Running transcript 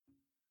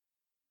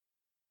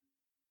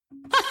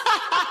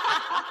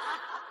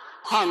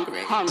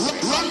hungry. Run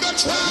the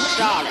track.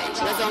 Darling,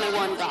 there's only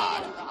one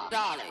God.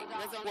 Darling,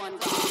 there's only one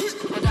God.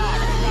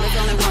 Darling,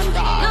 there's only one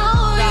God.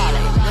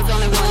 Darling, there's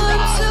only one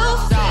God.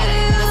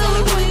 Darling, there's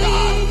only one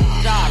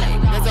God.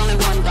 Darling, there's only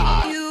one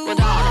God.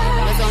 Darling,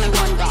 there's only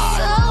one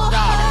God.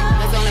 Darling,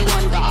 there's only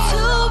one God.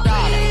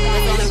 Darling,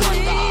 there's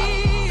only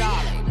one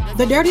God.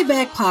 The Dirty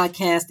Bag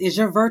Podcast is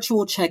your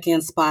virtual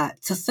check-in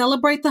spot to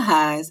celebrate the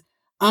highs,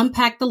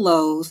 unpack the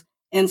lows,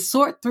 and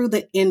sort through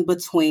the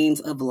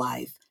in-betweens of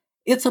life.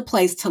 It's a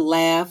place to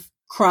laugh,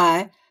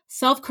 cry,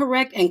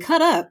 self-correct, and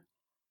cut up.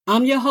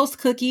 I'm your host,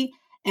 Cookie,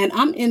 and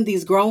I'm in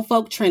these grown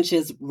folk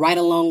trenches right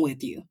along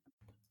with you.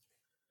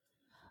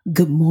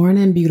 Good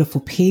morning,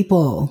 beautiful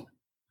people.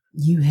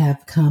 You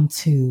have come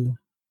to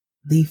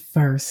the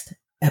first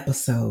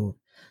episode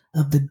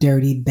of the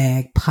Dirty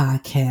Bag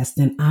Podcast,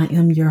 and I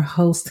am your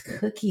host,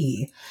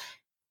 Cookie.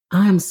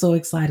 I am so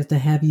excited to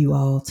have you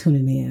all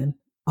tuning in,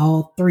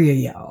 all three of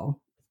y'all,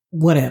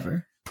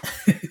 whatever.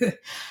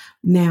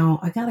 Now,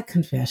 I got a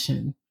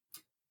confession.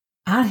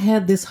 I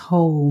had this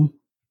whole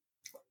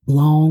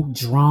long,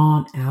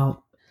 drawn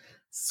out,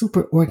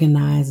 super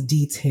organized,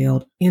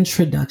 detailed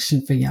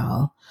introduction for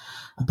y'all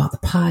about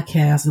the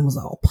podcast. It was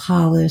all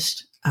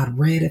polished. I'd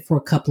read it for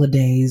a couple of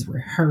days,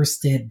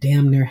 rehearsed it,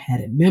 damn near had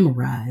it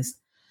memorized.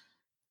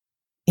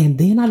 And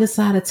then I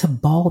decided to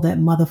ball that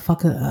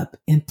motherfucker up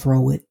and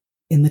throw it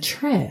in the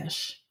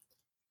trash.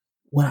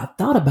 What I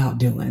thought about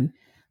doing,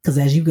 because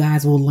as you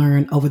guys will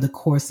learn over the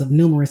course of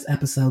numerous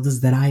episodes,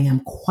 is that I am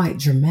quite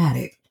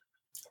dramatic.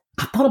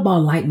 I thought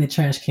about lighting a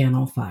trash can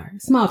on fire,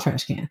 small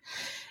trash can,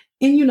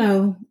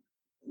 and,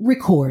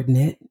 recording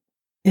it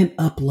and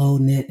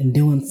uploading it and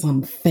doing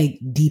some fake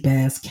deep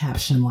ass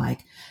caption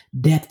like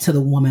 "Death to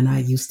the woman I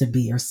used to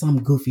be" or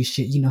some goofy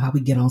shit. You know how we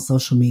get on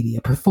social media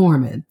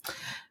performing.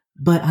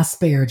 But I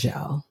spared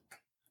y'all.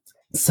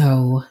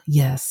 So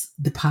yes,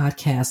 the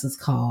podcast is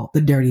called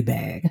The Dirty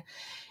Bag.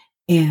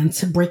 And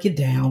to break it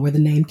down, where the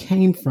name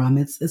came from,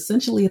 it's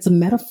a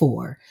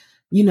metaphor.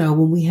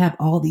 When we have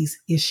all these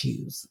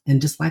issues, and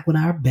just like with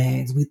our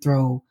bags, we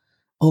throw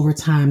over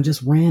time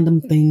just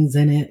random things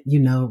in it,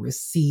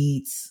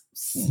 receipts,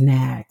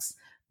 snacks,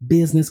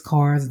 business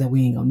cards that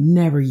we ain't gonna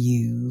never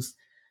use,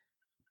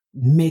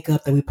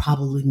 makeup that we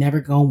probably never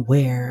gonna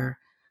wear,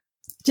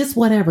 just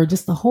whatever,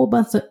 just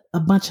a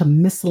bunch of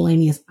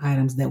miscellaneous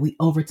items that we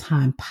over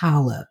time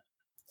pile up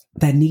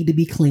that need to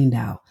be cleaned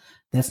out.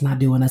 That's not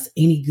doing us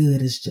any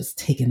good. It's just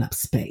taking up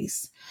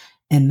space.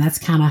 And that's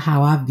kind of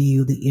how I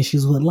view the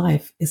issues with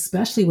life,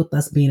 especially with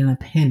us being in a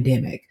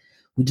pandemic.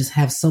 We just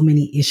have so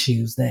many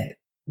issues that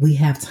we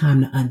have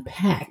time to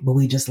unpack, but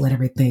we just let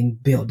everything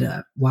build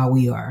up while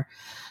we are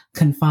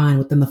confined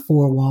within the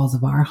four walls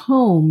of our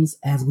homes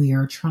as we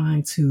are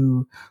trying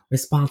to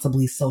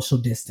responsibly social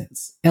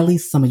distance. At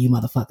least some of you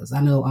motherfuckers. I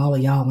know all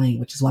of y'all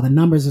ain't, which is why the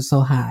numbers are so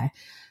high.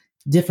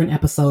 Different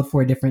episode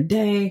for a different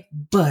day,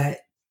 but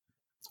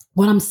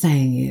what I'm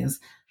saying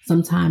is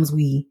sometimes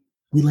we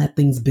let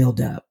things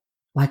build up.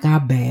 Like our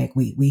bag,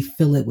 we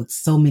fill it with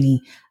so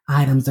many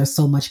items. There's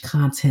so much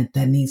content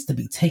that needs to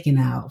be taken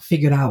out,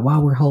 figured out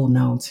while we're holding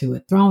on to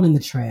it, thrown in the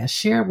trash,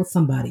 share it with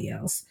somebody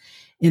else.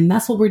 And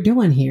that's what we're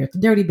doing here at the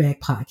Dirty Bag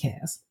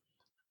Podcast.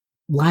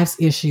 Life's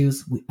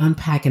issues, we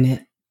unpacking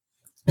it.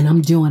 And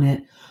I'm doing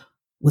it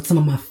with some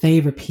of my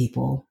favorite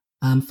people,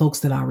 folks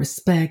that I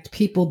respect,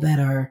 people that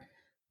are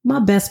my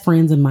best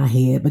friends in my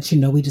head, but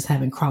we just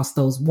haven't crossed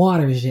those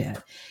waters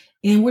yet.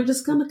 And we're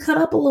just going to cut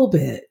up a little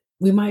bit.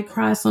 We might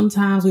cry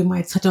sometimes. We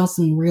might touch on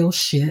some real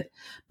shit.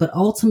 But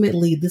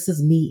ultimately, this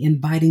is me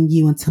inviting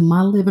you into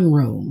my living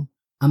room.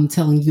 I'm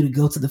telling you to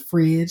go to the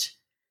fridge,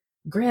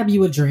 grab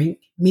you a drink.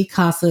 Mi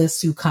casa es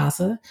su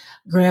casa.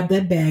 Grab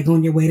that bag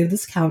on your way to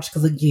this couch.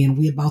 Because again,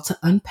 we're about to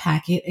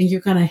unpack it and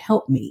you're going to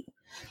help me.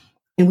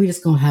 And we're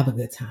just going to have a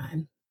good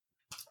time.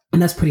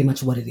 And that's pretty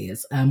much what it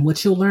is.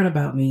 What you'll learn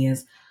about me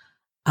is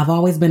I've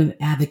always been an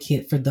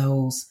advocate for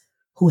those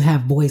who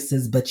have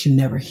voices, but you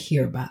never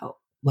hear about.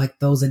 Like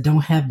those that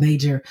don't have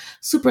major,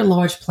 super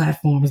large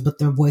platforms, but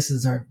their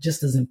voices are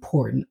just as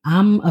important.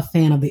 I'm a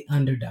fan of the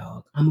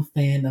underdog. I'm a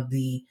fan of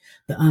the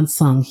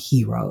unsung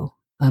hero,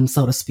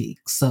 so to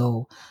speak.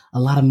 So a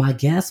lot of my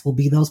guests will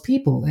be those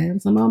people,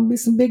 and some of them be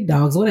some big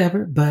dogs,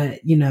 whatever. But,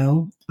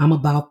 I'm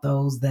about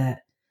those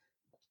that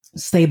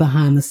stay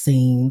behind the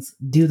scenes,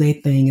 do their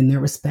thing in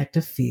their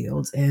respective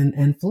fields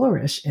and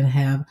flourish and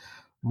have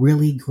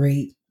really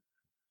great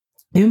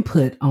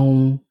input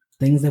on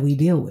things that we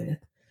deal with.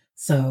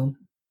 So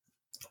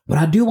what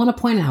I do want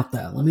to point out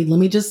though, let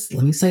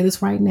me say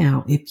this right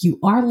now. If you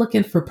are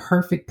looking for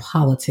perfect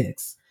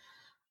politics,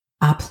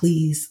 I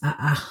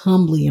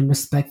humbly and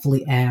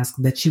respectfully ask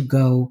that you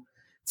go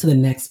to the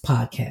next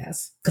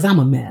podcast, because I'm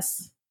a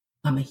mess.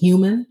 I'm a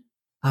human.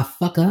 I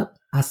fuck up.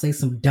 I say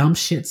some dumb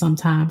shit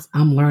sometimes.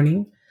 I'm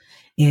learning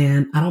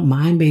and I don't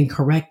mind being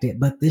corrected,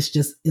 but this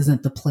just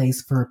isn't the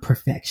place for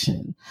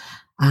perfection.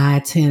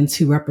 I tend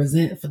to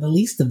represent for the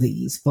least of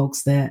these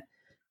folks that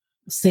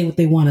say what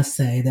they want to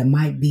say, that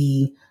might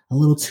be a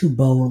little too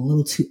bold, a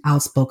little too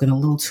outspoken, a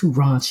little too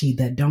raunchy,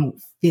 that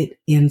don't fit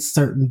in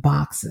certain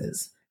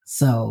boxes.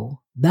 So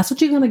That's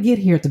what you're going to get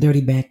here at the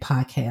Dirty Bag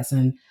Podcast.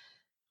 And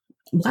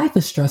life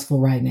is stressful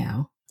right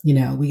now. You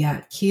know, we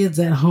got kids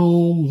at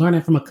home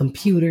learning from a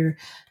computer,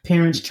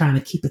 parents trying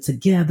to keep it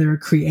together,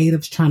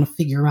 creatives trying to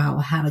figure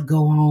out how to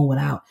go on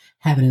without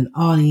having an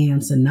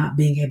audience and not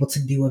being able to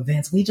do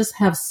events. We just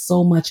have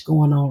so much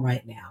going on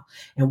right now.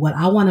 And what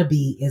I want to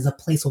be is a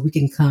place where we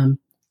can come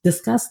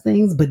discuss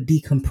things, but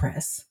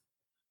decompress.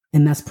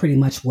 And that's pretty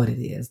much what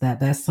it is.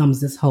 That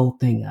sums this whole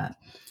thing up.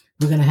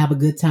 We're going to have a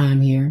good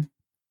time here.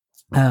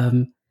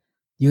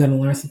 You're going to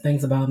learn some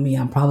things about me.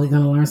 I'm probably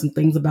going to learn some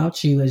things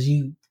about you as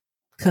you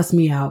cuss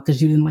me out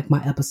because you didn't like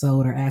my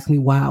episode or ask me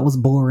why I was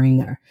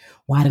boring or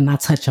why didn't I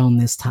touch on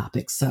this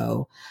topic.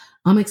 So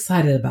I'm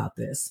excited about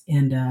this.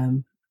 And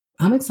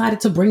I'm excited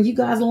to bring you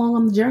guys along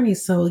on the journey.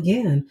 So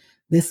again,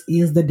 this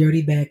is the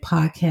Dirty Bag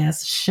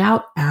Podcast.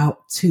 Shout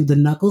out to the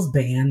Knuckles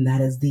Band.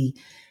 That is the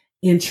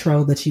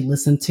intro that you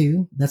listen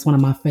to. That's one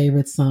of my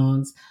favorite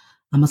songs.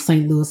 I'm a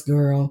St. Louis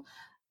girl.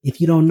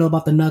 If you don't know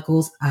about the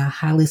Knuckles, I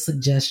highly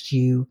suggest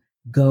you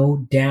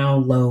go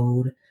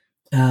download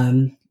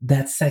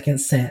that second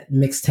set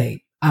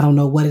mixtape. I don't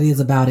know what it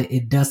is about it.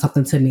 It does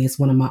something to me. It's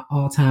one of my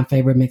all-time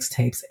favorite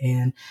mixtapes,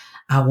 and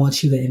I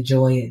want you to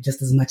enjoy it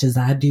just as much as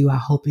I do. I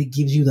hope it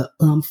gives you the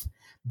oomph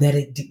that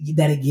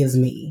it gives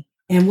me.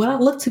 And what I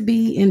look to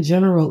be in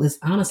general is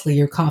honestly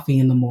your coffee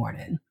in the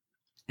morning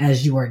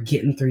as you are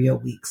getting through your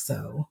week.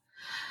 So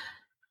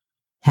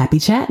happy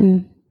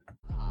chatting.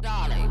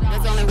 Darling,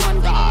 there's only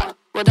one God.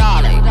 Well,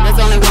 darling, there's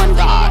only one